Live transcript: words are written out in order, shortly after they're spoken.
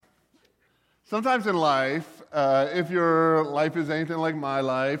Sometimes in life, if your life is anything like my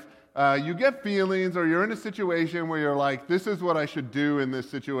life, you get feelings or you're in a situation where you're like, this is what I should do in this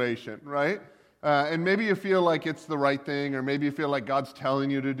situation, right? And maybe you feel like it's the right thing, or maybe you feel like God's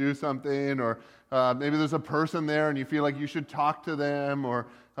telling you to do something, or maybe there's a person there and you feel like you should talk to them, or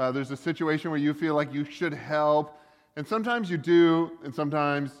there's a situation where you feel like you should help. And sometimes you do, and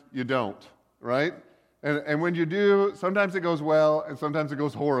sometimes you don't, right? And when you do, sometimes it goes well, and sometimes it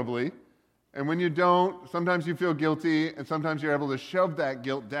goes horribly. And when you don't, sometimes you feel guilty, and sometimes you're able to shove that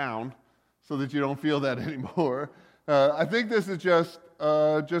guilt down so that you don't feel that anymore. I think this is just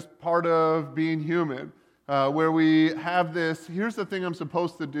part of being human, where we have this, here's the thing I'm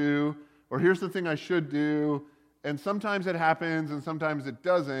supposed to do, or here's the thing I should do, and sometimes it happens, and sometimes it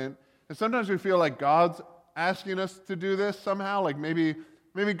doesn't. And sometimes we feel like God's asking us to do this somehow, like maybe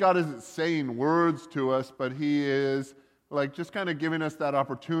God isn't saying words to us, but He is like just kind of giving us that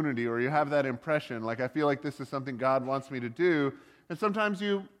opportunity, or you have that impression, like I feel like this is something God wants me to do, and sometimes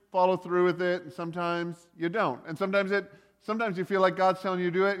you follow through with it, and sometimes you don't. And sometimes you feel like God's telling you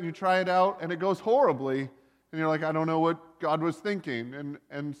to do it, and you try it out, and it goes horribly, and you're like, I don't know what God was thinking.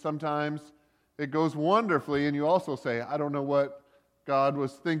 And sometimes it goes wonderfully, and you also say, I don't know what God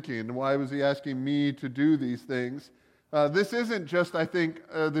was thinking. Why was He asking me to do these things? This isn't just, I think,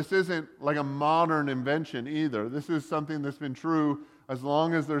 this isn't like a modern invention either. This is something that's been true as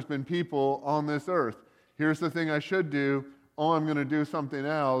long as there's been people on this earth. Here's the thing I should do. Oh, I'm going to do something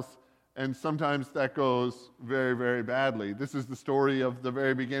else. And sometimes that goes very, very badly. This is the story of the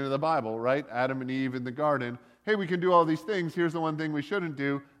very beginning of the Bible, right? Adam and Eve in the garden. Hey, we can do all these things. Here's the one thing we shouldn't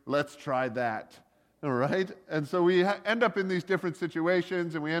do. Let's try that. All right? And so we end up in these different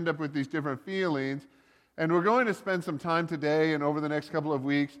situations, and we end up with these different feelings. And we're going to spend some time today and over the next couple of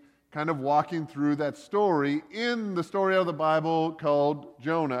weeks kind of walking through that story in the story of the Bible called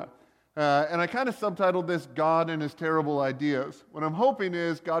Jonah. And I kind of subtitled this, God and His Terrible Ideas. What I'm hoping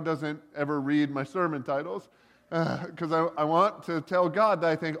is God doesn't ever read my sermon titles, because I want to tell God that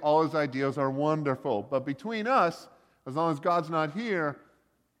I think all His ideas are wonderful. But between us, as long as God's not here,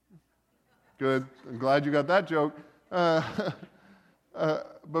 good, I'm glad you got that joke.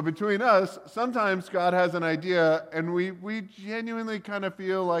 But between us, sometimes God has an idea, and we genuinely kind of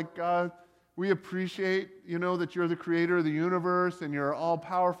feel like, God, we appreciate, that you're the creator of the universe, and you're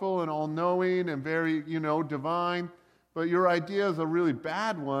all-powerful and all-knowing and very, divine. But your idea is a really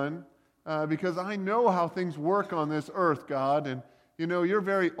bad one, because I know how things work on this earth, God. And, you're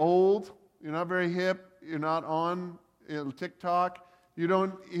very old. You're not very hip. You're not on TikTok. You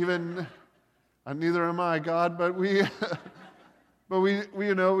don't even, neither am I, God, but we... But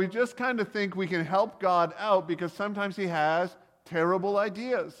we just kind of think we can help God out because sometimes He has terrible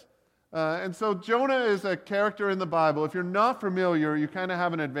ideas. And so Jonah is a character in the Bible. If you're not familiar, you kind of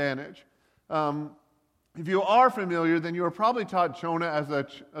have an advantage. If you are familiar, then you were probably taught Jonah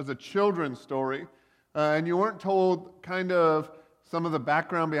as a children's story. And you weren't told kind of some of the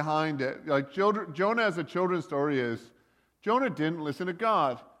background behind it. Like Jonah as a children's story is, Jonah didn't listen to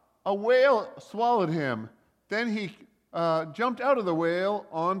God. A whale swallowed him. Then he jumped out of the whale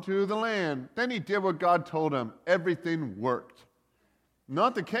onto the land. Then he did what God told him. Everything worked.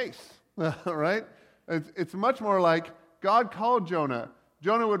 Not the case, right? It's much more like God called Jonah.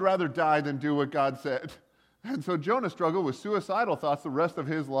 Jonah would rather die than do what God said. And so Jonah struggled with suicidal thoughts the rest of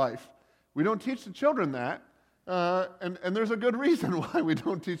his life. We don't teach the children that. And there's a good reason why we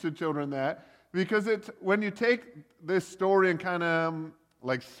don't teach the children that. Because when you take this story and kind of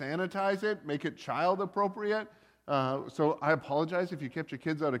like sanitize it, make it child appropriate. So I apologize if you kept your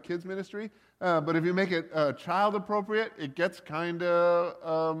kids out of kids ministry, but if you make it child appropriate, it gets kind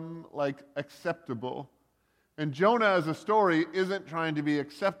of like acceptable. And Jonah as a story isn't trying to be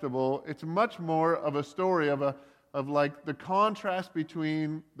acceptable. It's much more of a story of like the contrast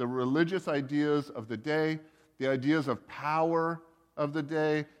between the religious ideas of the day, the ideas of power of the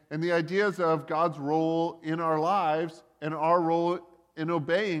day, and the ideas of God's role in our lives and our role in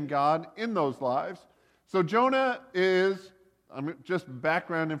obeying God in those lives. So Jonah is, just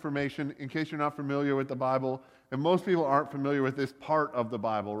background information in case you're not familiar with the Bible, and most people aren't familiar with this part of the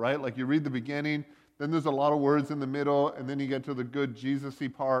Bible, right? Like you read the beginning, then there's a lot of words in the middle, and then you get to the good Jesus-y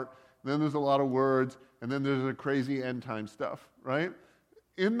part, then there's a lot of words, and then there's the crazy end time stuff, right?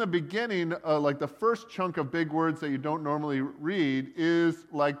 In the beginning, like the first chunk of big words that you don't normally read is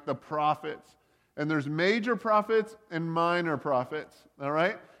like the prophets. And there's major prophets and minor prophets, all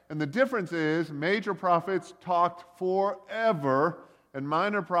right? And the difference is major prophets talked forever, and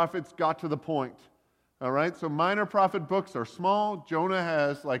minor prophets got to the point. All right, so minor prophet books are small. Jonah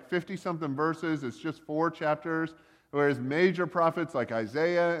has like 50-something verses. It's just 4 chapters. Whereas major prophets like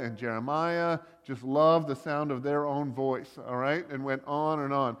Isaiah and Jeremiah just loved the sound of their own voice, all right, and went on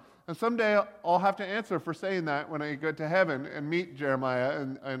and on. And someday I'll have to answer for saying that when I get to heaven and meet Jeremiah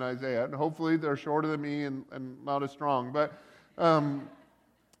and Isaiah. And hopefully they're shorter than me and not as strong. But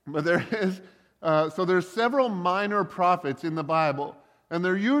there is, so there's several minor prophets in the Bible. And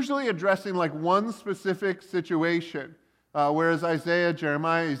they're usually addressing like one specific situation. Whereas Isaiah,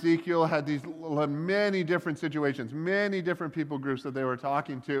 Jeremiah, Ezekiel had these many different situations, many different people groups that they were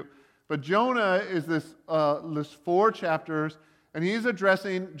talking to. But Jonah is this 4 chapters. And he's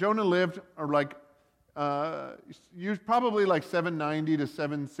addressing, Jonah lived, probably like 790 to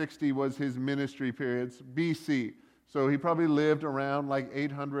 760 was his ministry periods, BC. So he probably lived around like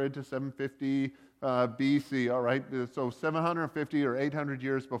 800 to 750 BC, all right? So 750 or 800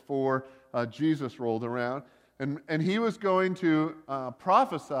 years before Jesus rolled around. And he was going to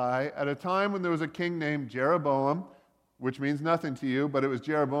prophesy at a time when there was a king named Jeroboam, which means nothing to you, but it was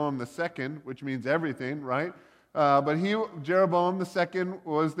Jeroboam II, which means everything, right? But Jeroboam II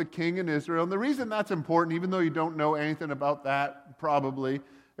was the king in Israel. And the reason that's important, even though you don't know anything about that probably,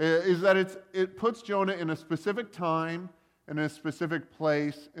 is that it puts Jonah in a specific time, in a specific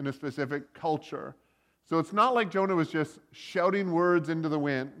place, in a specific culture. So it's not like Jonah was just shouting words into the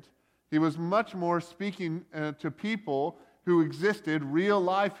wind. He was much more speaking to people who existed, real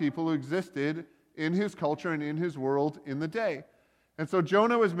live people who existed in his culture and in his world in the day. And so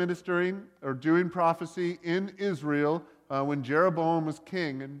Jonah was ministering or doing prophecy in Israel when Jeroboam was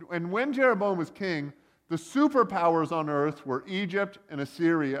king. And when Jeroboam was king, the superpowers on earth were Egypt and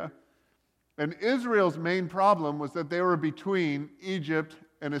Assyria. And Israel's main problem was that they were between Egypt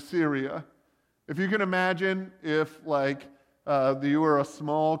and Assyria. If you can imagine if you were a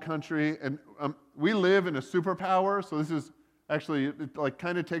small country, and we live in a superpower, so this is actually, it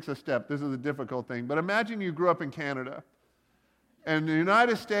kind of takes a step. This is a difficult thing. But imagine you grew up in Canada. And the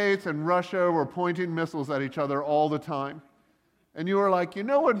United States and Russia were pointing missiles at each other all the time. And you were like, it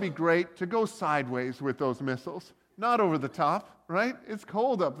would be great to go sideways with those missiles. Not over the top, right? It's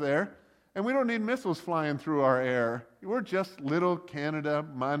cold up there. And we don't need missiles flying through our air. We're just little Canada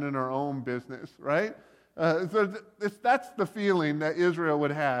minding our own business, right? So that's the feeling that Israel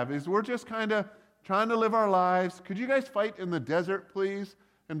would have, is we're just kind of trying to live our lives. Could you guys fight in the desert, please?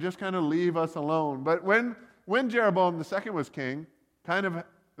 And just kind of leave us alone. But when Jeroboam II was king, kind of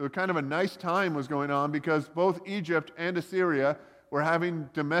a nice time was going on because both Egypt and Assyria were having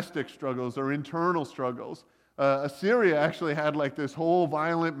domestic struggles or internal struggles. Assyria actually had this whole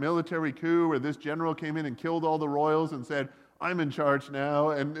violent military coup where this general came in and killed all the royals and said, I'm in charge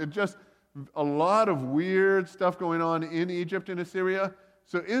now. And it just a lot of weird stuff going on in Egypt and Assyria.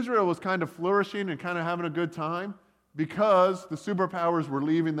 So Israel was kind of flourishing and kind of having a good time because the superpowers were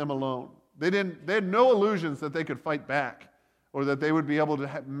leaving them alone. They had no illusions that they could fight back or that they would be able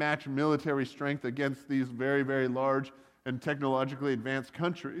to match military strength against these very, very large and technologically advanced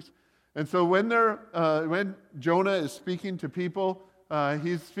countries. And so when Jonah is speaking to people,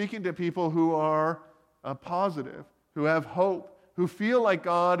 he's speaking to people who are positive, who have hope, who feel like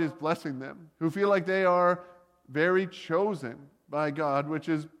God is blessing them, who feel like they are very chosen by God, which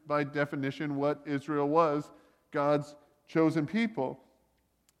is by definition what Israel was, God's chosen people.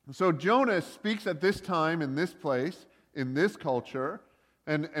 So Jonah speaks at this time, in this place, in this culture,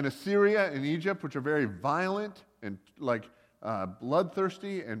 and Assyria and Egypt, which are very violent and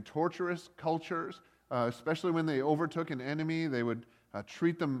bloodthirsty and torturous cultures, especially when they overtook an enemy, they would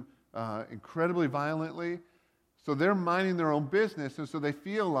treat them incredibly violently. So they're minding their own business, and so they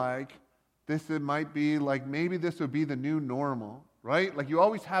feel like it might be maybe this would be the new normal, right? You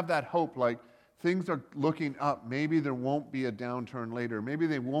always have that hope, things are looking up. Maybe there won't be a downturn later. Maybe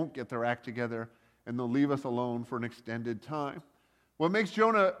they won't get their act together and they'll leave us alone for an extended time. What makes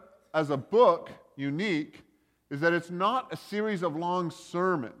Jonah as a book unique is that it's not a series of long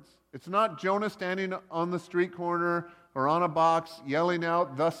sermons. It's not Jonah standing on the street corner or on a box yelling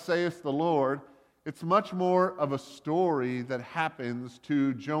out, "Thus saith the Lord." It's much more of a story that happens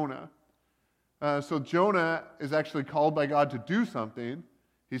to Jonah. So Jonah is actually called by God to do something.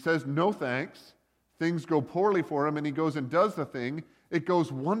 He says, no thanks. Things go poorly for him, and he goes and does the thing. It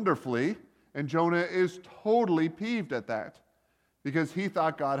goes wonderfully, and Jonah is totally peeved at that because he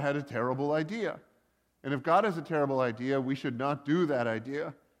thought God had a terrible idea. And if God has a terrible idea, we should not do that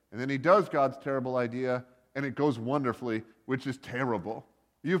idea. And then he does God's terrible idea, and it goes wonderfully, which is terrible.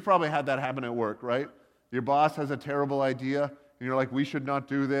 You've probably had that happen at work, right? Your boss has a terrible idea, and you're like, we should not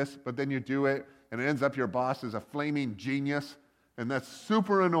do this, but then you do it, and it ends up your boss is a flaming genius, and that's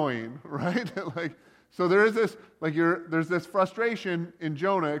super annoying, right? So there is this, there's this frustration in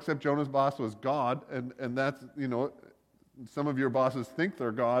Jonah, except Jonah's boss was God, and that's, some of your bosses think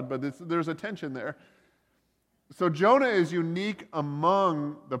they're God, but there's a tension there. So Jonah is unique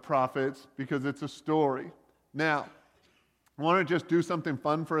among the prophets because it's a story. Now, I want to just do something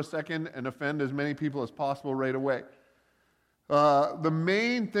fun for a second and offend as many people as possible right away. The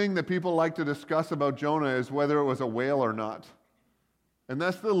main thing that people like to discuss about Jonah is whether it was a whale or not. And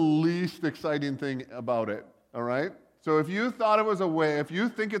that's the least exciting thing about it, all right? So if you thought it was a whale, if you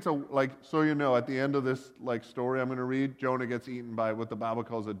think it's so at the end of this story I'm going to read, Jonah gets eaten by what the Bible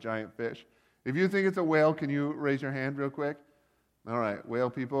calls a giant fish. If you think it's a whale, can you raise your hand real quick? All right, whale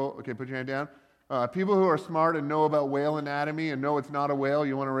people. Okay, put your hand down. People who are smart and know about whale anatomy and know it's not a whale,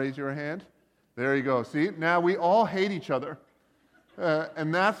 you want to raise your hand? There you go. See, now we all hate each other.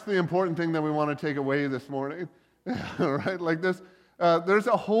 And that's the important thing that we want to take away this morning. All right, like this. There's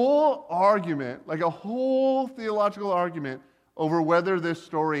a whole argument, a whole theological argument over whether this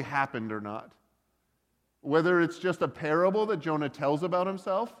story happened or not. Whether it's just a parable that Jonah tells about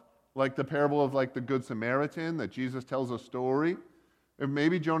himself, like the parable of the Good Samaritan, that Jesus tells a story. Or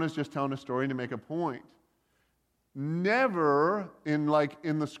maybe Jonah's just telling a story to make a point. Never in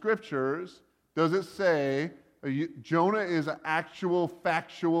the scriptures does it say Jonah is an actual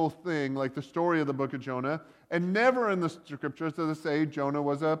factual thing, like the story of the book of Jonah. And never in the scriptures does it say Jonah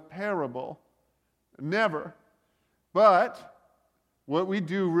was a parable. Never. But what we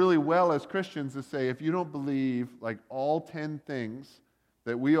do really well as Christians is say, if you don't believe all 10 things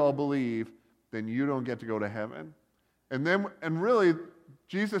that we all believe, then you don't get to go to heaven. And really,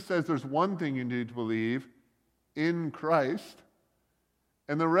 Jesus says there's one thing you need to believe in Christ,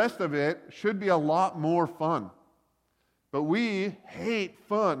 and the rest of it should be a lot more fun. But we hate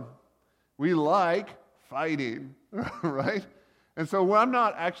fun. We like fighting, right? And so I'm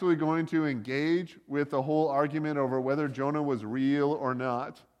not actually going to engage with the whole argument over whether Jonah was real or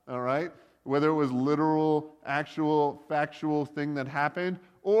not, all right? Whether it was literal, actual, factual thing that happened,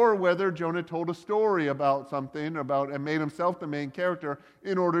 or whether Jonah told a story about something and made himself the main character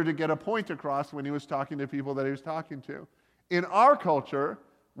in order to get a point across when he was talking to people that he was talking to. In our culture,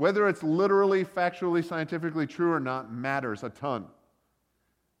 whether it's literally, factually, scientifically true or not matters a ton.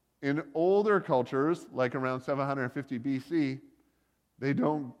 In older cultures, like around 750 BC, they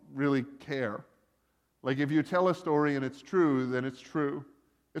don't really care. If you tell a story and it's true, then it's true.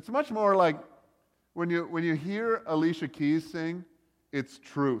 It's much more like when you hear Alicia Keys sing, it's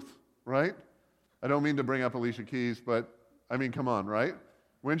truth, right? I don't mean to bring up Alicia Keys, but come on, right?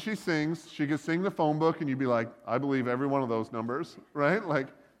 When she sings, she can sing the phone book and you'd be like, I believe every one of those numbers, right?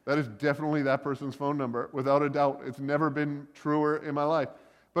 That is definitely that person's phone number, without a doubt. It's never been truer in my life.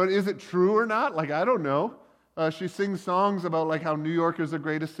 But is it true or not? I don't know. She sings songs about how New York is the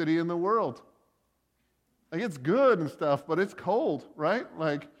greatest city in the world. It's good and stuff, but it's cold, right?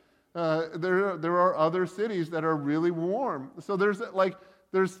 There are other cities that are really warm. So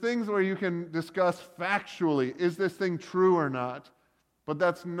there's things where you can discuss factually, is this thing true or not? But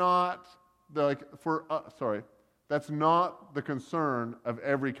that's not that's not the concern of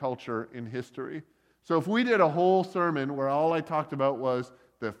every culture in history. So if we did a whole sermon where all I talked about was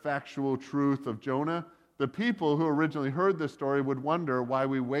the factual truth of Jonah, the people who originally heard this story would wonder why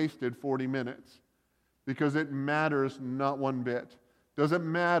we wasted 40 minutes. Because it matters not one bit. Doesn't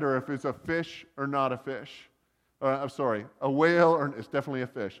matter if it's a fish or not a fish. A whale or it's definitely a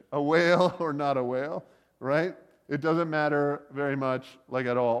fish. A whale or not a whale, right? It doesn't matter very much,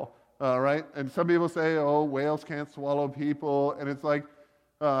 at all, right? And some people say, oh, whales can't swallow people, and it's we're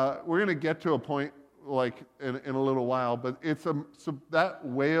going to get to a point in a little while, but so that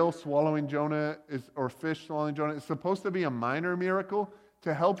whale swallowing Jonah or fish swallowing Jonah is supposed to be a minor miracle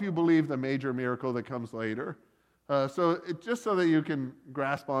to help you believe the major miracle that comes later. Just so that you can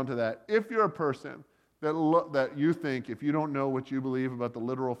grasp onto that. If you're a person that you think, if you don't know what you believe about the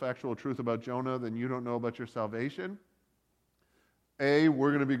literal factual truth about Jonah, then you don't know about your salvation, we're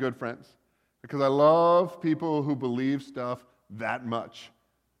going to be good friends. Because I love people who believe stuff that much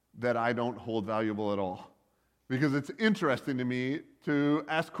that I don't hold valuable at all. Because it's interesting to me to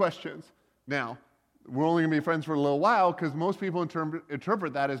ask questions. Now, we're only going to be friends for a little while because most people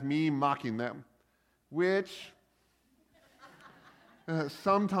interpret that as me mocking them, which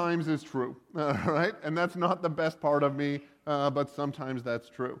sometimes is true, right? And that's not the best part of me, but sometimes that's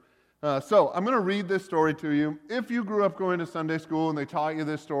true. So I'm going to read this story to you. If you grew up going to Sunday school and they taught you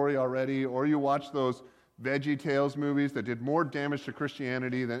this story already, or you watched those Veggie Tales movies that did more damage to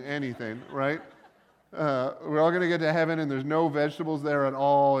Christianity than anything, right? We're all going to get to heaven and there's no vegetables there at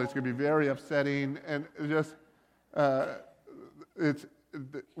all. It's going to be very upsetting. And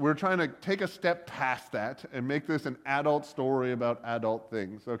we're trying to take a step past that and make this an adult story about adult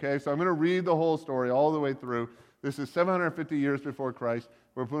things, okay? So I'm going to read the whole story all the way through. This is 750 years before Christ.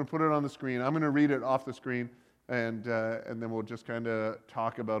 We're going to put it on the screen. I'm going to read it off the screen, and then we'll just kind of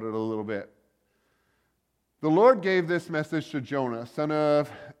talk about it a little bit. The Lord gave this message to Jonah, son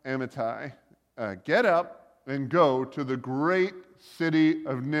of Amittai. Get up and go to the great city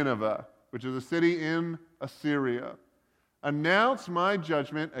of Nineveh, which is a city in Assyria. Announce my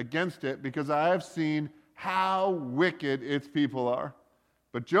judgment against it, because I have seen how wicked its people are.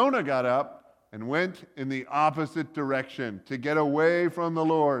 But Jonah got up and went in the opposite direction to get away from the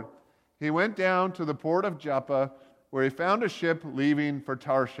Lord. He went down to the port of Joppa, where he found a ship leaving for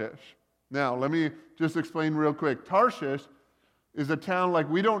Tarshish. Now, let me just explain real quick. Tarshish is a town like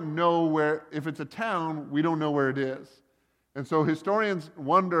we don't know where, if it's a town, we don't know where it is. And so historians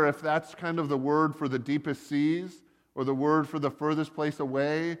wonder if that's kind of the word for the deepest seas or the word for the furthest place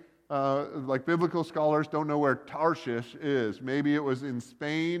away. Like biblical scholars don't know where Tarshish is. Maybe it was in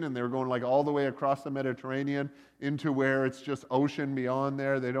Spain and they were going like all the way across the Mediterranean into where it's just ocean beyond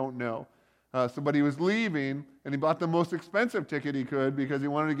there. They don't know. But he was leaving, and he bought the most expensive ticket he could because he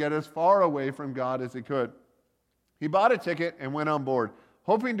wanted to get as far away from God as he could. He bought a ticket and went on board,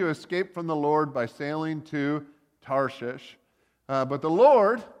 hoping to escape from the Lord by sailing to Tarshish. But the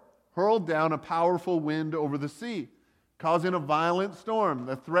Lord hurled down a powerful wind over the sea, causing a violent storm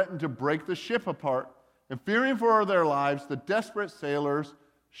that threatened to break the ship apart. And fearing for their lives, the desperate sailors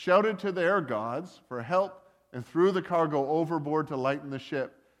shouted to their gods for help and threw the cargo overboard to lighten the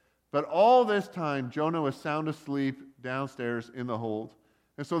ship. But all this time, Jonah was sound asleep downstairs in the hold.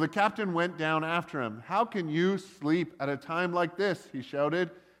 And so the captain went down after him. How can you sleep at a time like this? He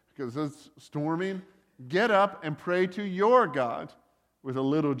shouted, because it's storming. Get up and pray to your God, with a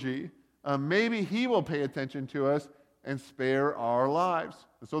little g. Maybe he will pay attention to us and spare our lives.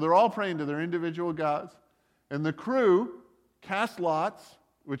 And so they're all praying to their individual gods. And the crew cast lots,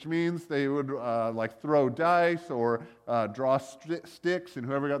 which means they would like throw dice or draw sticks, and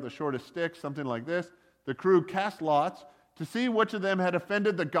whoever got the shortest stick, something like this. The crew cast lots to see which of them had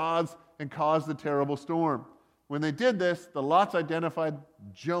offended the gods and caused the terrible storm. When they did this, the lots identified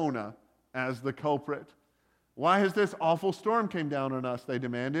Jonah as the culprit. Why has this awful storm came down on us? They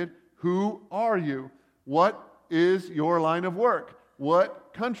demanded. Who are you? What is your line of work?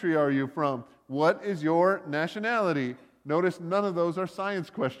 What country are you from? What is your nationality? Notice none of those are science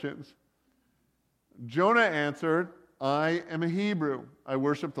questions. Jonah answered, I am a Hebrew. I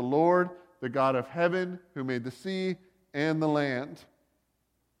worship the Lord, the God of heaven, who made the sea and the land.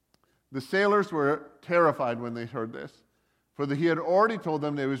 The sailors were terrified when they heard this, for he had already told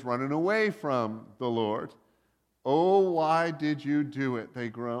them they was running away from the Lord. Oh, why did you do it? They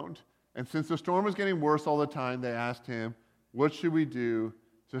groaned. And since the storm was getting worse all the time, they asked him, what should we do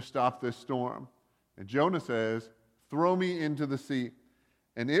to stop this storm? And Jonah says, throw me into the sea,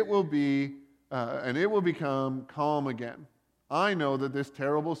 and it will become calm again. I know that this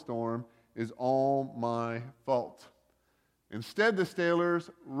terrible storm is all my fault. Instead, the sailors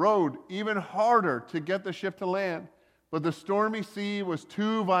rowed even harder to get the ship to land, but the stormy sea was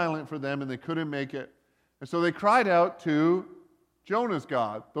too violent for them, and they couldn't make it. And so they cried out to Jonah's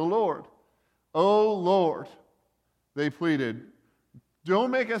God, the Lord. Oh, Lord, they pleaded, don't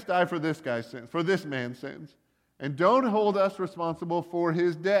make us die for this guy's sins, for this man's sins, and don't hold us responsible for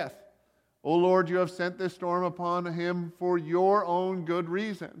his death. O Lord, you have sent this storm upon him for your own good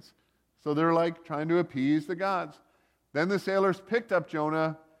reasons. So they're like trying to appease the gods. Then the sailors picked up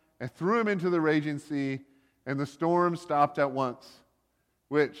Jonah and threw him into the raging sea, and the storm stopped at once.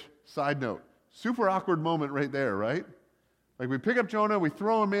 Which, side note, super awkward moment right there, right? Like we pick up Jonah, we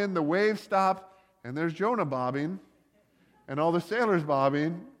throw him in, the waves stop, and there's Jonah bobbing, and all the sailors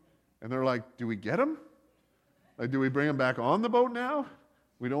bobbing, and they're like, do we get him? Like, do we bring him back on the boat now?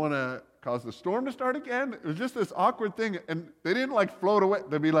 We don't want to cause the storm to start again. It was just this awkward thing, and they didn't like float away.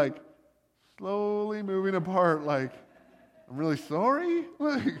 They'd be like slowly moving apart, like, I'm really sorry.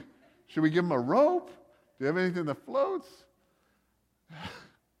 Like, should we give him a rope? Do you have anything that floats?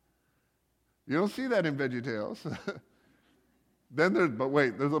 You don't see that in VeggieTales.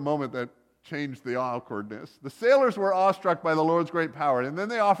 There's a moment that changed the awkwardness. The sailors were awestruck by the Lord's great power, and then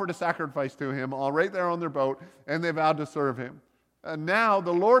they offered a sacrifice to him, all right there on their boat, and they vowed to serve him. And now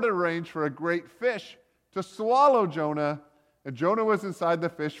the Lord arranged for a great fish to swallow Jonah, and Jonah was inside the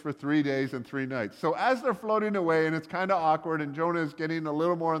fish for 3 days and 3 nights. So as they're floating away, and it's kind of awkward, and Jonah is getting a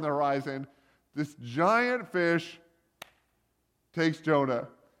little more on the horizon, this giant fish takes Jonah.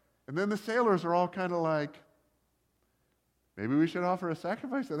 And then the sailors are all kind of like, maybe we should offer a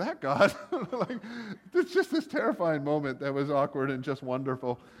sacrifice to that God. Like, it's just this terrifying moment that was awkward and just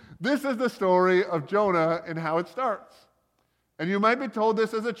wonderful. This is the story of Jonah and how it starts. And you might be told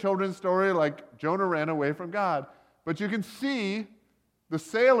this as a children's story, like Jonah ran away from God. But you can see the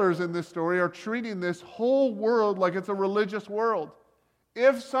sailors in this story are treating this whole world like it's a religious world.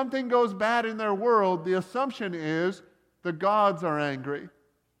 If something goes bad in their world, the assumption is the gods are angry.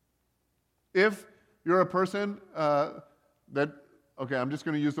 If you're a person I'm just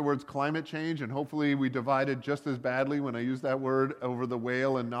going to use the words climate change, and hopefully we divided just as badly when I use that word over the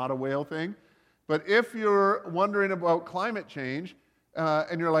whale and not a whale thing. But if you're wondering about climate change,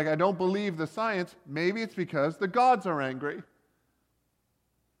 and you're like, I don't believe the science, maybe it's because the gods are angry.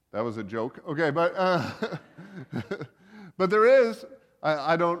 That was a joke. Okay, but but there is,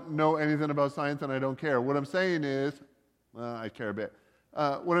 I don't know anything about science and I don't care. What I'm saying is, I care a bit.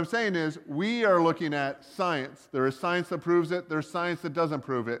 What I'm saying is, we are looking at science. There is science that proves it. There's science that doesn't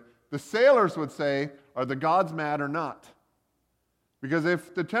prove it. The sailors would say, are the gods mad or not? Because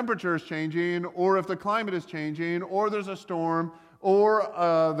if the temperature is changing, or if the climate is changing, or there's a storm,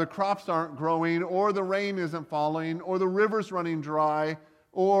 or the crops aren't growing, or the rain isn't falling, or the river's running dry,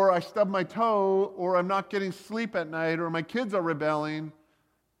 or I stub my toe, or I'm not getting sleep at night, or my kids are rebelling,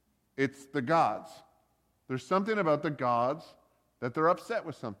 it's the gods. There's something about the gods that they're upset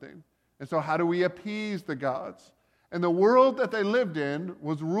with something. And so how do we appease the gods? And the world that they lived in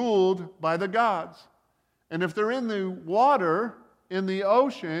was ruled by the gods. And if they're in the water, in the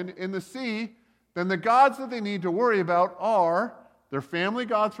ocean, in the sea, then the gods that they need to worry about are their family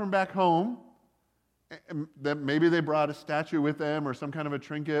gods from back home, that maybe they brought a statue with them or some kind of a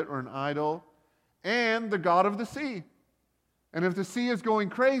trinket or an idol, and the god of the sea. And if the sea is going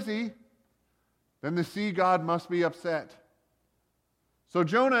crazy, then the sea god must be upset. So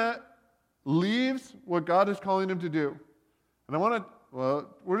Jonah leaves what God is calling him to do. And we'll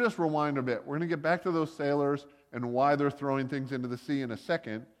just rewind a bit. We're going to get back to those sailors and why they're throwing things into the sea in a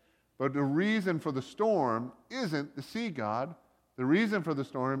second. But the reason for the storm isn't the sea god. The reason for the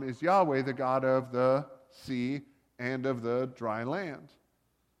storm is Yahweh, the God of the sea and of the dry land.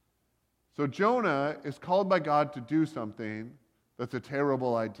 So Jonah is called by God to do something that's a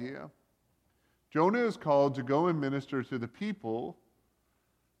terrible idea. Jonah is called to go and minister to the people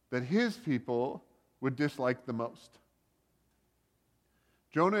that his people would dislike the most.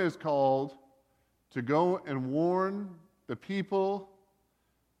 Jonah is called to go and warn the people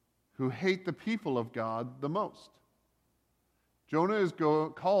who hate the people of God the most. Jonah is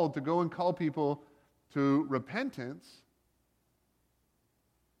called to go and call people to repentance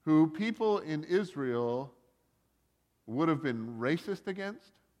who people in Israel would have been racist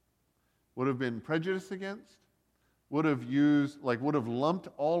against, would have been prejudiced against, would have lumped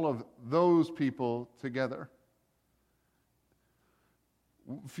all of those people together.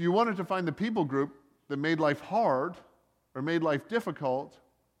 If you wanted to find the people group that made life hard or made life difficult,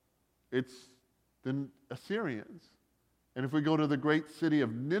 it's the Assyrians. And if we go to the great city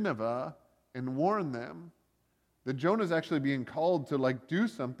of Nineveh and warn them, that Jonah's actually being called to do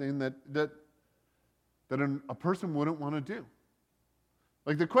something that a person wouldn't want to do.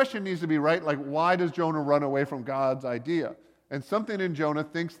 The question needs to be right, why does Jonah run away from God's idea? And something in Jonah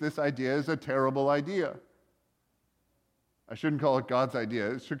thinks this idea is a terrible idea. I shouldn't call it God's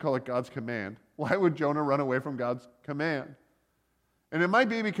idea. I should call it God's command. Why would Jonah run away from God's command? And it might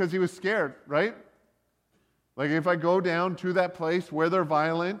be because he was scared, right? If I go down to that place where they're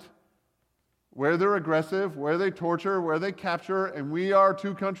violent, where they're aggressive, where they torture, where they capture, and we are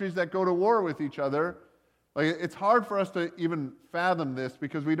two countries that go to war with each other, it's hard for us to even fathom this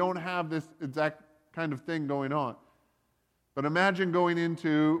because we don't have this exact kind of thing going on. But imagine going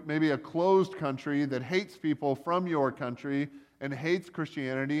into maybe a closed country that hates people from your country and hates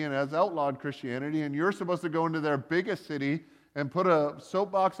Christianity and has outlawed Christianity, and you're supposed to go into their biggest city and put a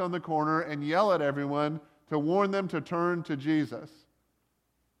soapbox on the corner and yell at everyone to warn them to turn to Jesus.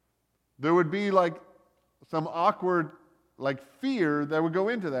 There would be some awkward fear that would go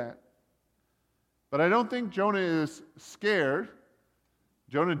into that. But I don't think Jonah is scared.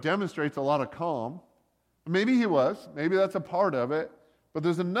 Jonah demonstrates a lot of calm. Maybe he was. Maybe that's a part of it. But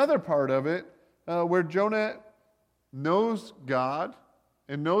there's another part of it where Jonah knows God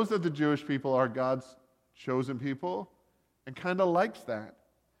and knows that the Jewish people are God's chosen people and kind of likes that.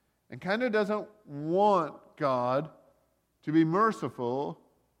 And kind of doesn't want God to be merciful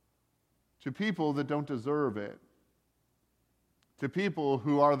to people that don't deserve it, to people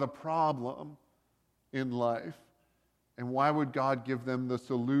who are the problem in life. And why would God give them the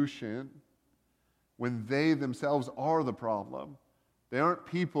solution when they themselves are the problem? They aren't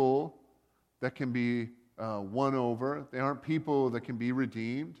people that can be won over. They aren't people that can be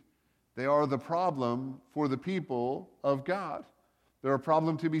redeemed. They are the problem for the people of God. They're a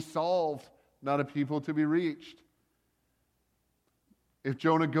problem to be solved, not a people to be reached. If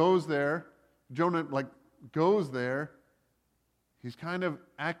Jonah goes there, he's kind of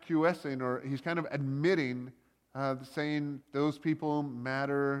acquiescing, or he's kind of admitting, saying those people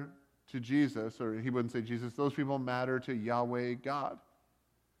matter to Jesus, or he wouldn't say Jesus, those people matter to Yahweh God.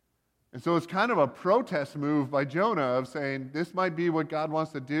 And so it's kind of a protest move by Jonah of saying, this might be what God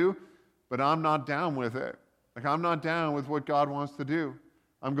wants to do, but I'm not down with it. Like, I'm not down with what God wants to do.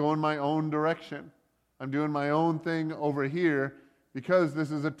 I'm going my own direction. I'm doing my own thing over here because this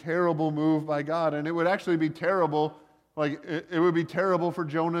is a terrible move by God. And it would actually be terrible, it would be terrible for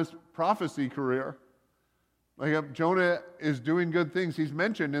Jonah's prophecy career. Like, Jonah is doing good things. He's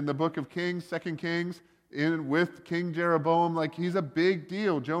mentioned in the book of Kings, 2 Kings, with King Jeroboam. Like, he's a big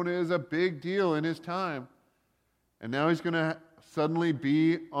deal. Jonah is a big deal in his time. And now he's going to suddenly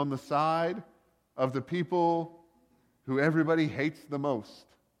be on the side of the people who everybody hates the most.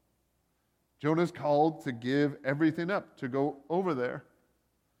 Jonah's called to give everything up, to go over there.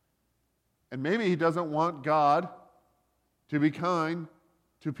 And maybe he doesn't want God to be kind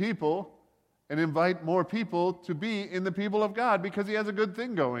to people and invite more people to be in the people of God because he has a good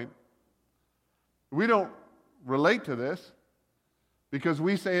thing going. We don't relate to this because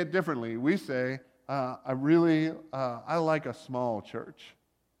we say it differently. We say, I like a small church.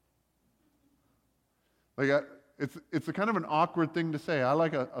 It's a kind of an awkward thing to say. I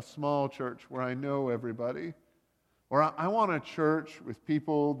like a small church where I know everybody. Or I want a church with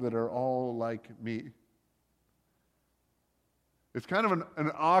people that are all like me. It's kind of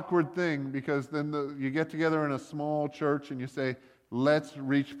an awkward thing because then you get together in a small church and you say, let's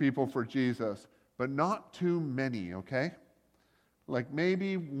reach people for Jesus. But not too many, okay? Like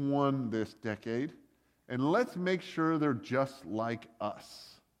maybe one this decade. And let's make sure they're just like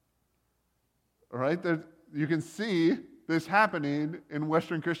us. All right? You can see this happening in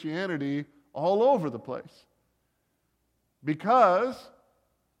Western Christianity all over the place. Because,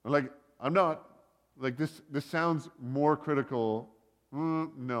 this sounds more critical.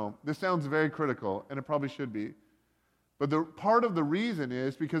 No, this sounds very critical, and it probably should be. But part of the reason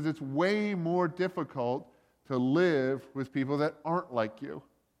is because it's way more difficult to live with people that aren't like you.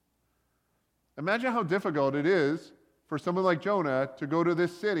 Imagine how difficult it is for someone like Jonah to go to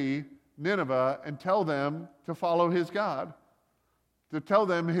this city, Nineveh, and tell them to follow his God, to tell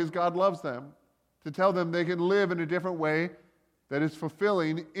them his God loves them, to tell them they can live in a different way that is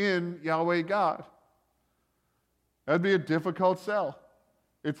fulfilling in Yahweh God. That'd be a difficult sell.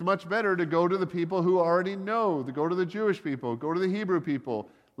 It's much better to go to the people who already know, to go to the Jewish people, go to the Hebrew people.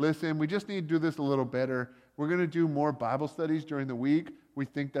 Listen, we just need to do this a little better. We're going to do more Bible studies during the week. We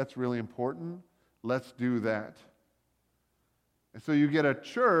think that's really important. Let's do that. And so you get a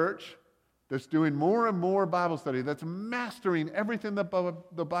church that's doing more and more Bible study, that's mastering everything that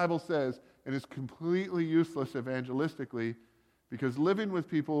the Bible says, and is completely useless evangelistically, because living with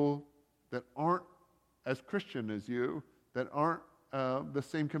people that aren't as Christian as you, that aren't the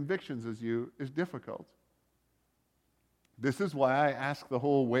same convictions as you, is difficult. This is why I ask the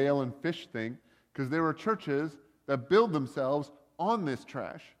whole whale and fish thing, because there are churches that build themselves on this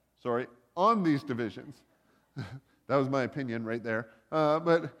trash. On these divisions. That was my opinion right there.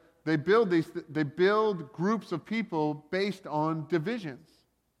 But they build groups of people based on divisions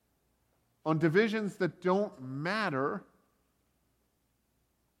that don't matter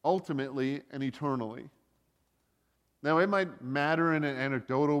ultimately and eternally. Now, it might matter in an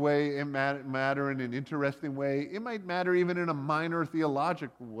anecdotal way. It might matter in an interesting way. It might matter even in a minor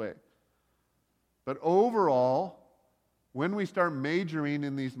theological way. But overall, when we start majoring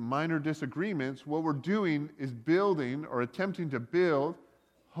in these minor disagreements, what we're doing is building or attempting to build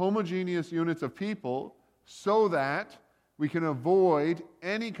homogeneous units of people so that we can avoid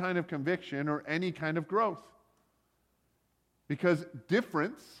any kind of conviction or any kind of growth. Because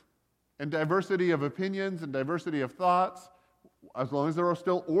difference and diversity of opinions and diversity of thoughts, as long as they're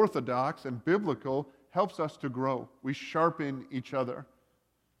still orthodox and biblical, helps us to grow. We sharpen each other.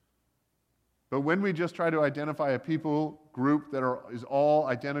 But when we just try to identify a people group that is all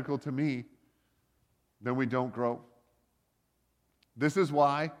identical to me, then we don't grow. This is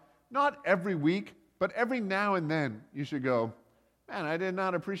why, not every week, but every now and then, you should go, man, I did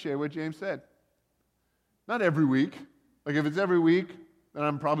not appreciate what James said. Not every week. Like if it's every week, then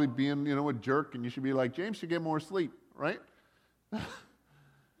I'm probably being, a jerk, and you should be like, James should get more sleep, right?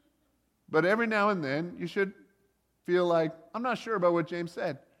 But every now and then, you should feel like, I'm not sure about what James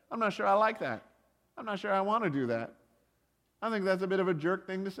said. I'm not sure I like that. I'm not sure I want to do that. I think that's a bit of a jerk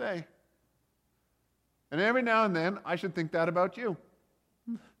thing to say. And every now and then, I should think that about you.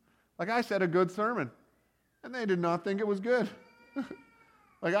 Like I said a good sermon, and they did not think it was good.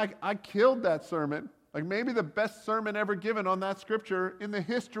 Like I killed that sermon. Like maybe the best sermon ever given on that scripture in the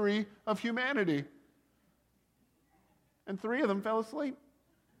history of humanity. And 3 of them fell asleep.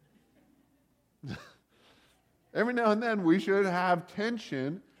 Every now and then we should have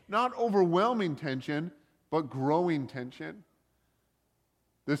tension, not overwhelming tension, but growing tension.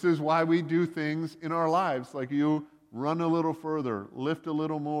 This is why we do things in our lives, like you run a little further, lift a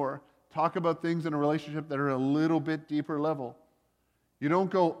little more, talk about things in a relationship that are a little bit deeper level. You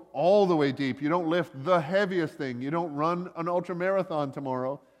don't go all the way deep. You don't lift the heaviest thing. You don't run an ultra marathon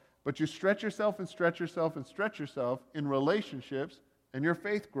tomorrow, but you stretch yourself and stretch yourself and stretch yourself in relationships, and your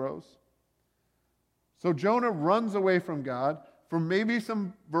faith grows. So Jonah runs away from God for maybe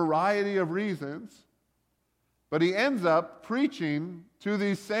some variety of reasons, but he ends up preaching to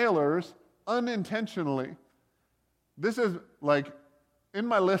these sailors unintentionally. This is like, in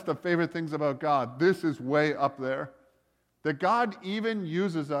my list of favorite things about God, this is way up there. That God even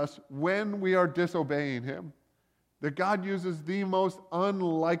uses us when we are disobeying Him. That God uses the most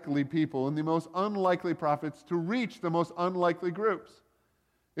unlikely people and the most unlikely prophets to reach the most unlikely groups.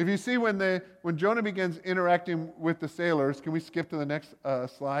 If you see when Jonah begins interacting with the sailors, can we skip to the next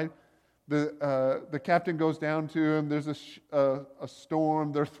slide? The captain goes down to him. There's a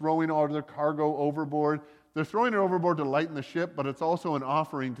storm. They're throwing all their cargo overboard. They're throwing it overboard to lighten the ship, but it's also an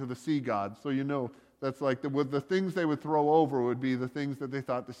offering to the sea god. So you know that's like the things they would throw over would be the things that they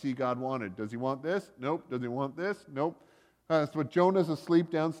thought the sea god wanted. Does he want this? Nope. Does he want this? Nope. So Jonah's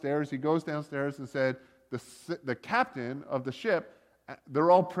asleep downstairs. He goes downstairs and said, the captain of the ship,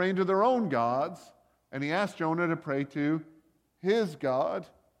 they're all praying to their own gods, and he asked Jonah to pray to his God.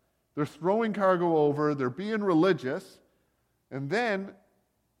 They're throwing cargo over. They're being religious. And then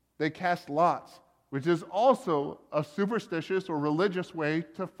they cast lots, which is also a superstitious or religious way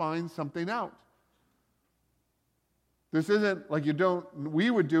to find something out. This isn't like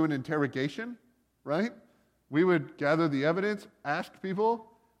we would do an interrogation, right? We would gather the evidence, ask people.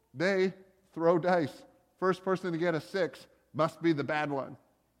 They throw dice. First person to get a 6 must be the bad one.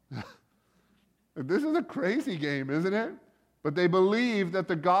 This is a crazy game, isn't it? But they believe that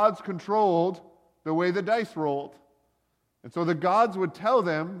the gods controlled the way the dice rolled. And so the gods would tell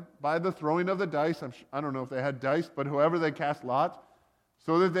them by the throwing of the dice, I don't know if they had dice, but whoever they cast lots,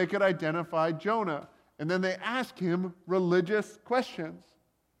 so that they could identify Jonah. And then they ask him religious questions.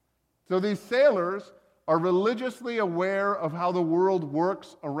 So these sailors are religiously aware of how the world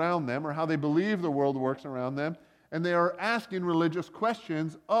works around them, or how they believe the world works around them, and they are asking religious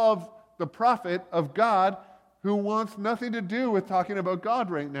questions of the prophet of God who wants nothing to do with talking about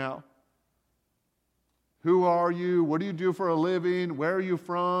God right now. Who are you? What do you do for a living? Where are you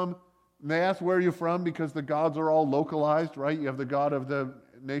from? And they ask, where are you from? Because the gods are all localized, right? You have the God of the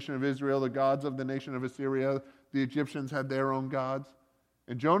nation of Israel, the gods of the nation of Assyria. The Egyptians had their own gods.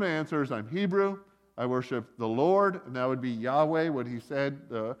 And Jonah answers, I'm Hebrew. I worship the Lord. And that would be Yahweh, what he said,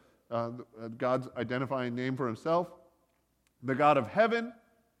 God's identifying name for himself. The God of heaven.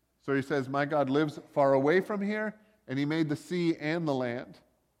 So he says, my God lives far away from here, and he made the sea and the land.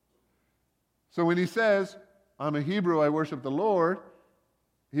 So when he says, I'm a Hebrew, I worship the Lord,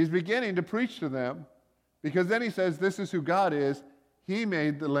 he's beginning to preach to them. Because then he says, this is who God is. He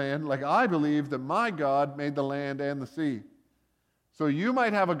made the land, like I believe that my God made the land and the sea. So you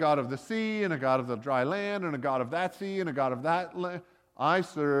might have a God of the sea, and a God of the dry land, and a God of that sea, and a God of that land. I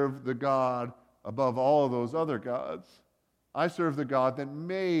serve the God above all of those other gods. I serve the God that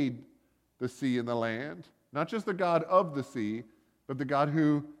made the sea and the land. Not just the God of the sea, but the God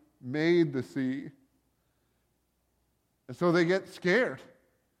who made the sea. And so they get scared.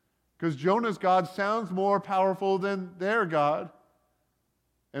 Because Jonah's God sounds more powerful than their God.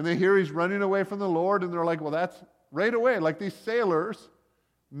 And they hear he's running away from the Lord, and they're like, well, that's right away. Like these sailors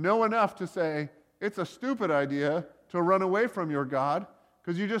know enough to say, it's a stupid idea to run away from your God,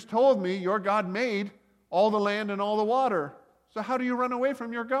 because you just told me your God made all the land and all the water. So how do you run away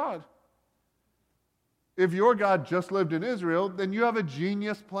from your God? If your God just lived in Israel, then you have a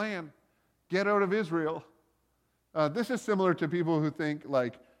genius plan. Get out of Israel. This is similar to people who think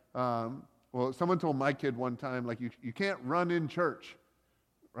like, someone told my kid one time, like, you can't run in church,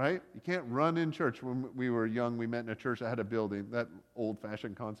 right? You can't run in church. When we were young, we met in a church that had a building, that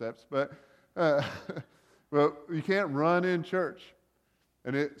old-fashioned concepts. But well, you can't run in church.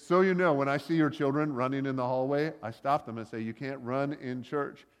 And so you know, when I see your children running in the hallway, I stop them and say, you can't run in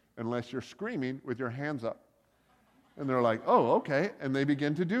church unless you're screaming with your hands up. And they're like, oh, okay. And they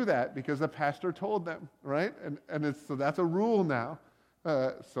begin to do that because the pastor told them, right? So that's a rule now.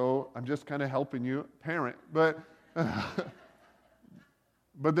 So I'm just kind of helping you parent. But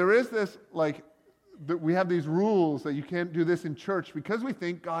but there is this, like, we have these rules that you can't do this in church because we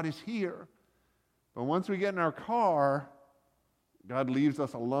think God is here. But once we get in our car, God leaves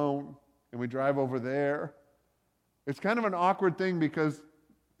us alone and we drive over there. It's kind of an awkward thing because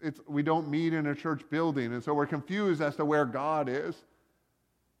we don't meet in a church building, and so we're confused as to where God is.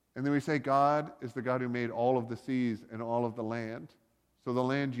 And then we say God is the God who made all of the seas and all of the land. So the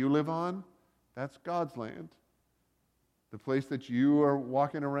land you live on, that's God's land. The place that you are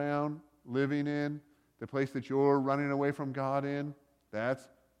walking around, living in, the place that you're running away from God in, that's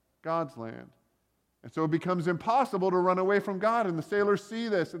God's land. And so it becomes impossible to run away from God. And the sailors see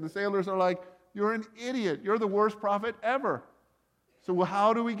this, and the sailors are like, you're an idiot. You're the worst prophet ever. So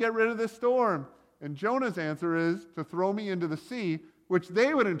how do we get rid of this storm? And Jonah's answer is to throw me into the sea, which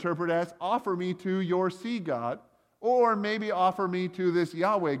they would interpret as offer me to your sea god, or maybe offer me to this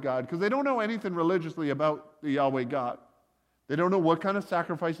Yahweh God, because they don't know anything religiously about the Yahweh God. They don't know what kind of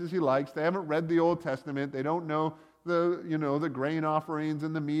sacrifices he likes. They haven't read the Old Testament. They don't know the grain offerings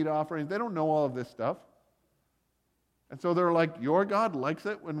and the meat offerings. They don't know all of this stuff. And so they're like, your God likes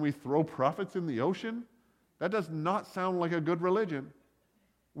it when we throw prophets in the ocean? That does not sound like a good religion.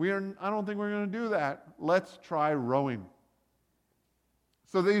 I don't think we're going to do that. Let's try rowing.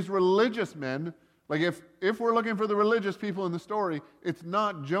 So these religious men, like if we're looking for the religious people in the story, it's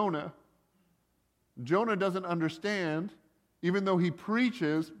not Jonah. Jonah doesn't understand. Even though he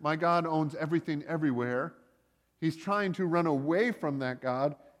preaches, my God owns everything everywhere, he's trying to run away from that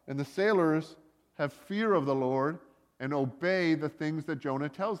God, and the sailors have fear of the Lord and obey the things that Jonah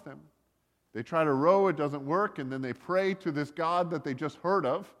tells them. They try to row, it doesn't work, and then they pray to this God that they just heard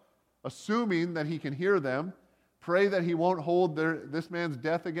of, assuming that he can hear them, pray that he won't hold this man's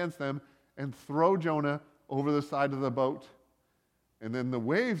death against them, and throw Jonah over the side of the boat. And then the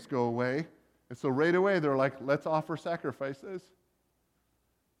waves go away. And so right away, they're like, let's offer sacrifices,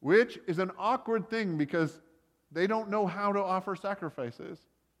 which is an awkward thing because they don't know how to offer sacrifices.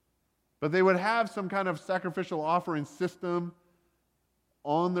 But they would have some kind of sacrificial offering system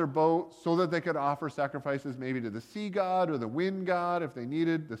on their boat so that they could offer sacrifices maybe to the sea god or the wind god if they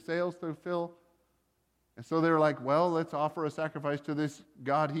needed the sails to fill. And so they were like, well, let's offer a sacrifice to this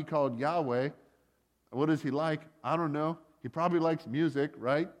God he called Yahweh. What is he like? I don't know. He probably likes music,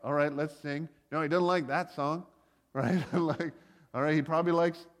 right? All right, let's sing. No, he doesn't like that song, right? All right, he probably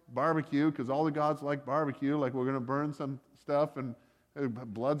likes barbecue because all the gods like barbecue. Like, we're going to burn some stuff and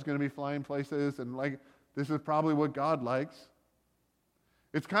blood's going to be flying places. And like, this is probably what God likes.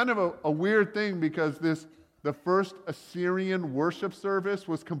 It's kind of a weird thing because the first Assyrian worship service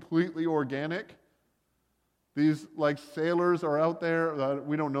was completely organic. These like sailors are out there.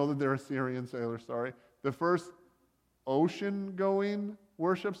 We don't know that they're Assyrian sailors, sorry. The first ocean-going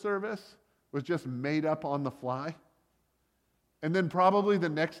worship service was just made up on the fly. And then probably the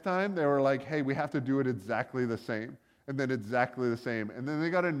next time they were like, hey, we have to do it exactly the same. And then exactly the same. And then they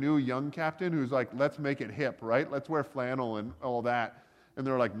got a new young captain who's like, let's make it hip, right? Let's wear flannel and all that. And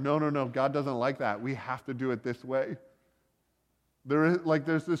they're like, no, God doesn't like that. We have to do it this way.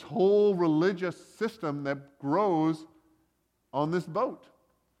 There's this whole religious system that grows on this boat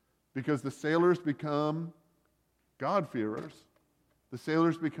because the sailors become God-fearers. The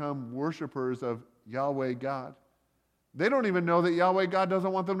sailors become worshipers of Yahweh God. They don't even know that Yahweh God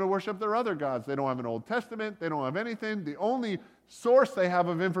doesn't want them to worship their other gods. They don't have an Old Testament. They don't have anything. The only source they have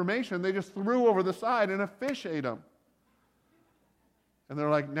of information, they just threw over the side and a fish ate them. And they're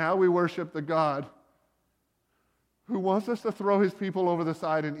like, now we worship the God who wants us to throw his people over the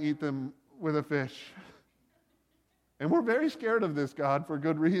side and eat them with a fish. And we're very scared of this God for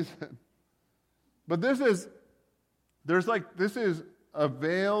good reason. But this is a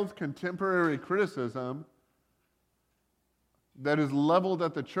veiled contemporary criticism that is leveled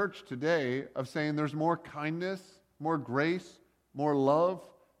at the church today of saying there's more kindness, more grace, more love,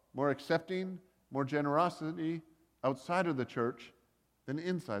 more accepting, more generosity outside of the church than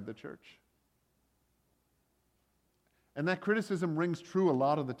inside the church. And that criticism rings true a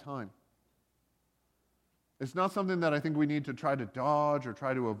lot of the time. It's not something that I think we need to try to dodge or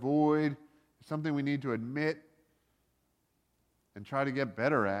try to avoid. It's something we need to admit and try to get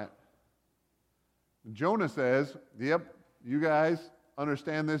better at. Jonah says, yep, you guys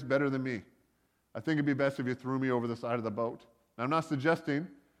understand this better than me. I think it'd be best if you threw me over the side of the boat. Now, I'm not suggesting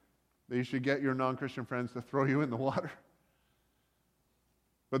that you should get your non-Christian friends to throw you in the water.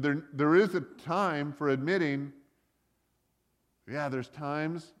 But there is a time for admitting, yeah, there's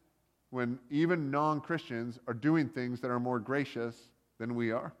times when even non-Christians are doing things that are more gracious than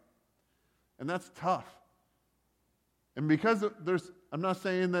we are. And that's tough. And because I'm not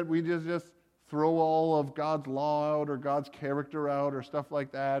saying that we just throw all of God's law out or God's character out or stuff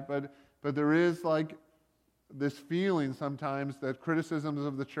like that, but there is like this feeling sometimes that criticisms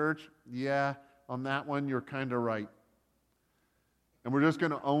of the church, yeah, on that one you're kind of right. And we're just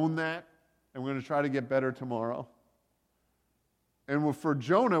going to own that, and we're going to try to get better tomorrow. And for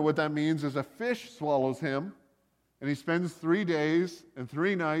Jonah, what that means is a fish swallows him, and he spends 3 days and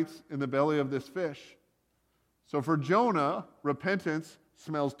 3 nights in the belly of this fish. So for Jonah, repentance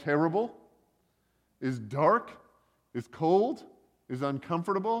smells terrible, is dark, is cold, is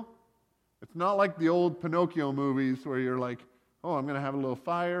uncomfortable. It's not like the old Pinocchio movies where you're like, oh, I'm going to have a little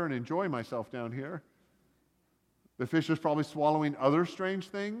fire and enjoy myself down here. The fish is probably swallowing other strange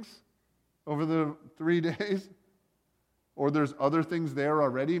things over the 3 days. Or there's other things there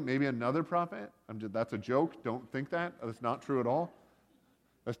already, maybe another prophet. That's a joke. Don't think that. That's not true at all.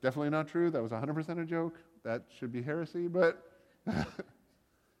 That's definitely not true. That was 100% a joke. That should be heresy. But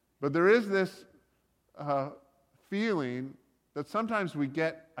there is this feeling that sometimes we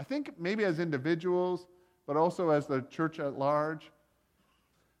get, I think maybe as individuals, but also as the church at large,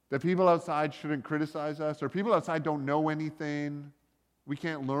 that people outside shouldn't criticize us, or people outside don't know anything. We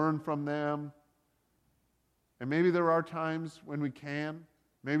can't learn from them. And maybe there are times when we can.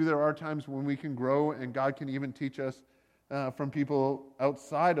 Maybe there are times when we can grow, and God can even teach us from people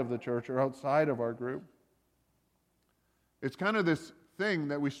outside of the church or outside of our group. It's kind of this thing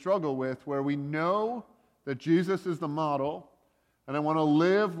that we struggle with where we know that Jesus is the model, and I want to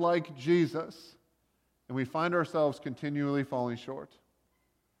live like Jesus, and we find ourselves continually falling short,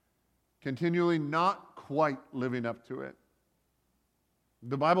 continually not quite living up to it.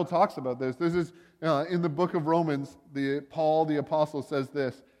 The Bible talks about this. This is in the book of Romans, Paul the apostle says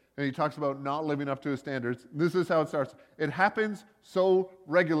this, and he talks about not living up to his standards. This is how it starts. It happens so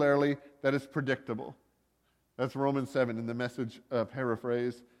regularly that it's predictable. That's Romans 7 in the Message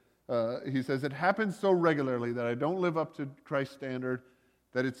paraphrase. He says, it happens so regularly that I don't live up to Christ's standard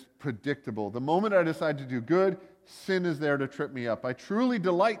that it's predictable. The moment I decide to do good, sin is there to trip me up. I truly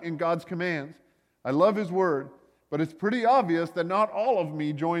delight in God's commands. I love His word, but it's pretty obvious that not all of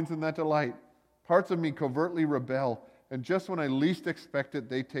me joins in that delight. Parts of me covertly rebel, and just when I least expect it,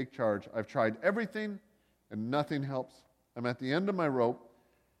 they take charge. I've tried everything, and nothing helps. I'm at the end of my rope.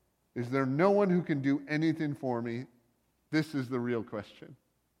 Is there no one who can do anything for me? This is the real question.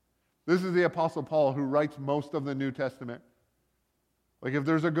 This is the Apostle Paul who writes most of the New Testament. Like if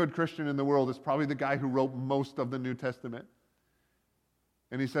there's a good Christian in the world, it's probably the guy who wrote most of the New Testament.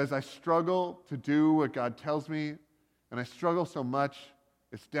 And he says, I struggle to do what God tells me, and I struggle so much,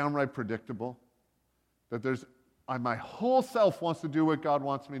 it's downright predictable. That my whole self wants to do what God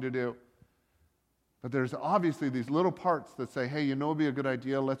wants me to do. But there's obviously these little parts that say, hey, you know it would be a good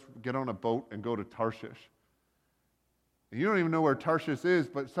idea, let's get on a boat and go to Tarshish. And you don't even know where Tarshish is,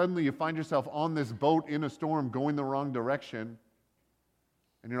 but suddenly you find yourself on this boat in a storm going the wrong direction.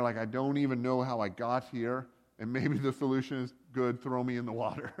 And you're like, I don't even know how I got here, and maybe the solution is good, throw me in the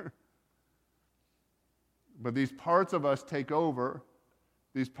water. But these parts of us take over.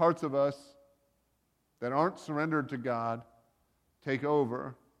 These parts of us that aren't surrendered to God take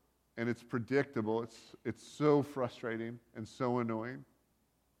over, and it's predictable. It's so frustrating and so annoying.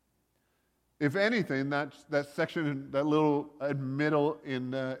 If anything, that section, that little middle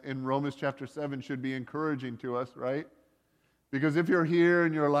in Romans chapter 7 should be encouraging to us, right? Because if you're here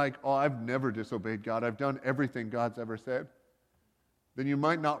and you're like, oh, I've never disobeyed God, I've done everything God's ever said, then you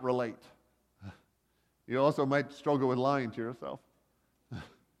might not relate. You also might struggle with lying to yourself.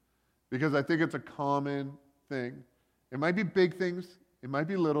 Because I think it's a common thing. It might be big things, it might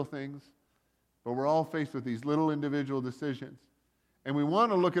be little things, but we're all faced with these little individual decisions. And we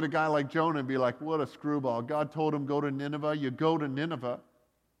want to look at a guy like Jonah and be like, what a screwball. God told him, go to Nineveh, you go to Nineveh.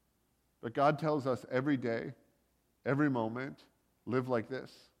 But God tells us every day, every moment, live like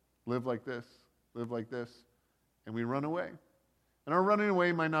this, live like this, live like this. And we run away. And our running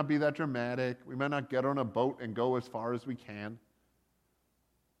away might not be that dramatic. We might not get on a boat and go as far as we can.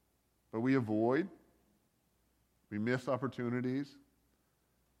 But we avoid. We miss opportunities.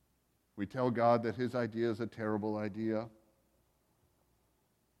 We tell God that His idea is a terrible idea.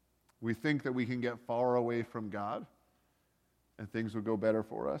 We think that we can get far away from God and things will go better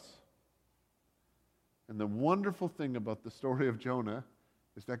for us. And the wonderful thing about the story of Jonah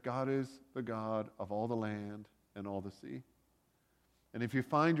is that God is the God of all the land and all the sea. And if you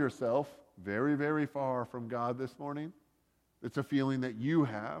find yourself very, very far from God this morning, it's a feeling that you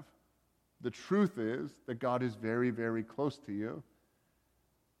have. The truth is that God is very, very close to you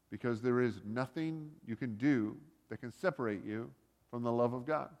because there is nothing you can do that can separate you from the love of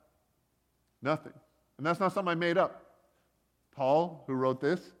God. Nothing. And that's not something I made up. Paul, who wrote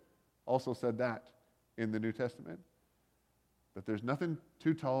this, also said that in the New Testament. That there's nothing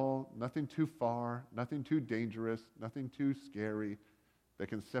too tall, nothing too far, nothing too dangerous, nothing too scary that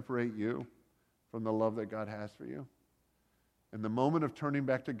can separate you from the love that God has for you. And the moment of turning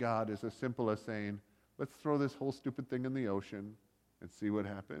back to God is as simple as saying, let's throw this whole stupid thing in the ocean and see what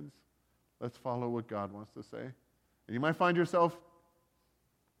happens. Let's follow what God wants to say. And you might find yourself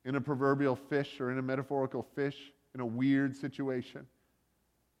in a proverbial fish or in a metaphorical fish in a weird situation.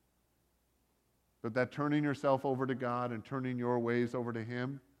 But that turning yourself over to God and turning your ways over to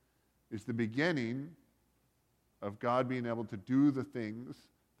Him is the beginning of God being able to do the things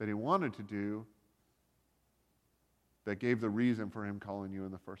that He wanted to do that gave the reason for Him calling you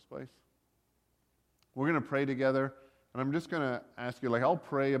in the first place. We're going to pray together, and I'm just going to ask you, I'll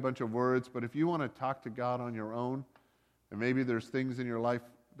pray a bunch of words, but if you want to talk to God on your own, and maybe there's things in your life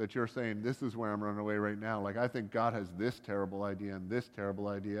that you're saying, this is where I'm running away right now. I think God has this terrible idea and this terrible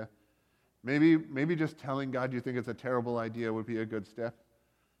idea. Maybe just telling God you think it's a terrible idea would be a good step.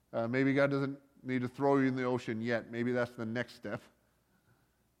 Maybe God doesn't need to throw you in the ocean yet. Maybe that's the next step.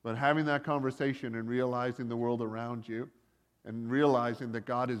 But having that conversation and realizing the world around you and realizing that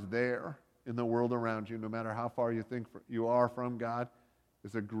God is there in the world around you, no matter how far you think you are from God,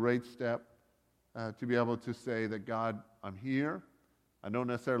 is a great step to be able to say that, God, I'm here. I don't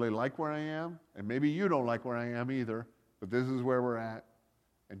necessarily like where I am, and maybe you don't like where I am either, but this is where we're at.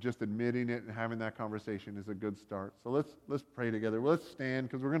 And just admitting it and having that conversation is a good start. So let's pray together. Let's stand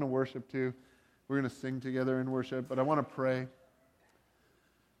because we're going to worship too. We're going to sing together in worship, but I want to pray.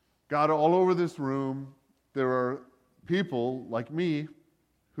 God, all over this room, there are people like me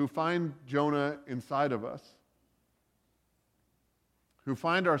who find Jonah inside of us, who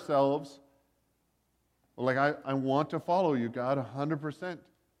find ourselves I want to follow you, God, 100%,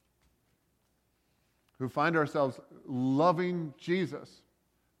 who find ourselves loving Jesus,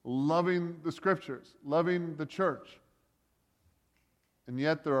 loving the Scriptures, loving the church. And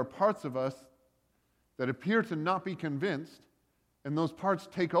yet there are parts of us that appear to not be convinced, and those parts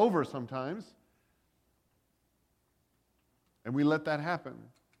take over sometimes, and we let that happen.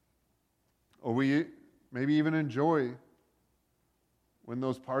 Or we maybe even enjoy when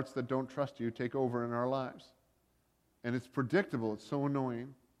those parts that don't trust you take over in our lives. And it's predictable, it's so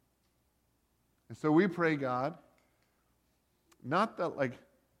annoying. And so we pray, God, not that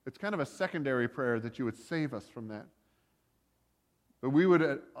it's kind of a secondary prayer that you would save us from that. But we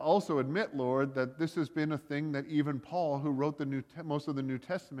would also admit, Lord, that this has been a thing that even Paul, who wrote most of the New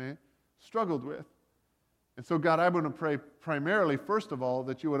Testament, struggled with. And so, God, I'm going to pray primarily, first of all,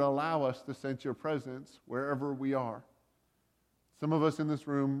 that you would allow us to sense your presence wherever we are. Some of us in this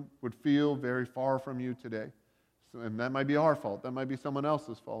room would feel very far from you today. And that might be our fault. That might be someone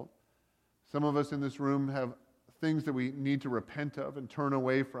else's fault. Some of us in this room have things that we need to repent of and turn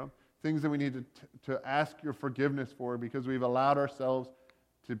away from, things that we need to ask your forgiveness for because we've allowed ourselves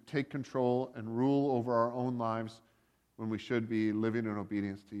to take control and rule over our own lives when we should be living in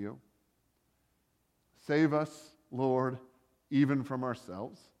obedience to you. Save us, Lord, even from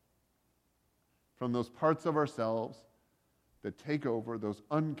ourselves, from those parts of ourselves that take over, those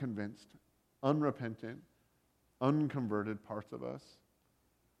unconvinced, unrepentant, unconverted parts of us.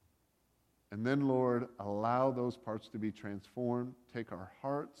 And then, Lord, allow those parts to be transformed. Take our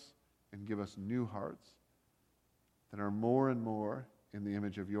hearts and give us new hearts that are more and more in the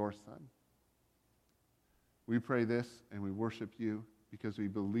image of your Son. We pray this and we worship you because we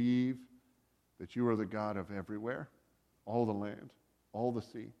believe that you are the God of everywhere, all the land, all the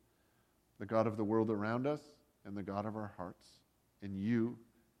sea, the God of the world around us and the God of our hearts. And you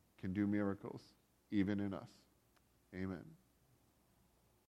can do miracles even in us. Amen.